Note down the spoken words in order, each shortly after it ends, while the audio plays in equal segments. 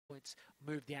points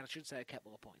moved down, I should say a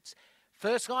couple of points.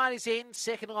 First line is in,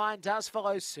 second line does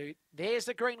follow suit. There's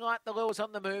the green light, the Lures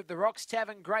on the move. The Rocks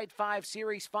Tavern Grade 5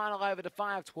 Series final over to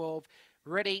 5-12.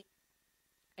 Ready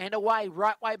and away.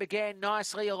 Right way began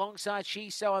nicely alongside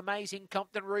She's So Amazing,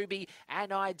 Compton Ruby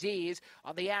and Ideas.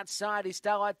 On the outside is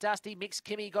Starlight Dusty. Mix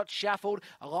Kimmy got shuffled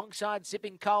alongside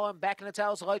Zipping Colin. Back in the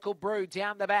tails, Local Brew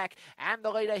down the back. And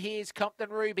the leader here is Compton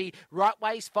Ruby. Right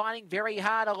way's fighting very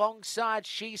hard alongside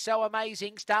She's So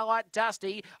Amazing. Starlight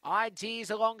Dusty. Ideas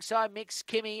alongside Mix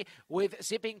Kimmy with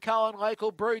Zipping Colin.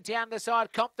 Local Brew down the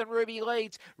side. Compton Ruby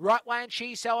leads. Right way and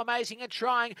She's So Amazing and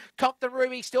trying. Compton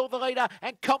Ruby still the leader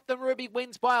and Compton Ruby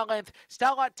wins by a length.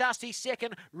 Starlight Dusty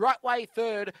second, right way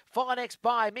third, followed next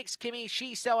by Mix Kimmy,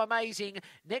 She's So Amazing.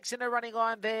 Next in the running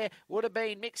line there would have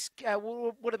been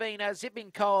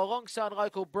Zipping Coal alongside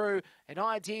Local Brew, and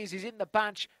Ideas is in the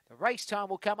bunch. The race time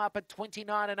will come up at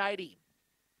 29.80.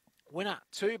 Winner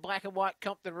 2 Black and White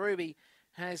Compton Ruby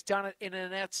has done it in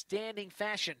an outstanding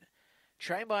fashion.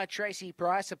 Trained by Tracy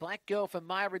Price, a black girl from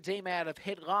Maya Redeem out of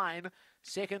Headline.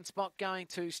 Second spot going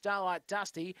to Starlight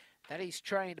Dusty. That is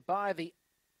trained by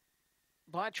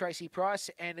Tracy Price,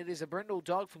 and it is a brindle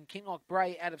dog from Kinloch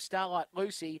Bray out of Starlight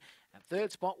Lucy. And third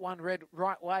spot, One Red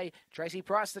Right Way. Tracy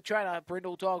Price, the trainer,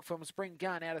 brindle dog from Spring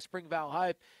Gun out of Springvale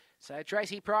Hope. So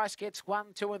Tracy Price gets 1,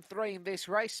 2 and 3 in this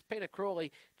race. Peter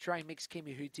Crawley trained Mix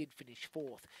Kimmy, who did finish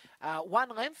fourth. 1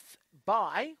 length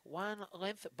by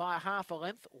half a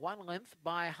length. 1 length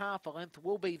by half a length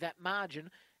will be that margin.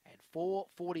 And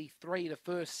 4:43 the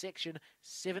first section,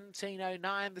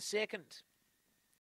 17:09 the second.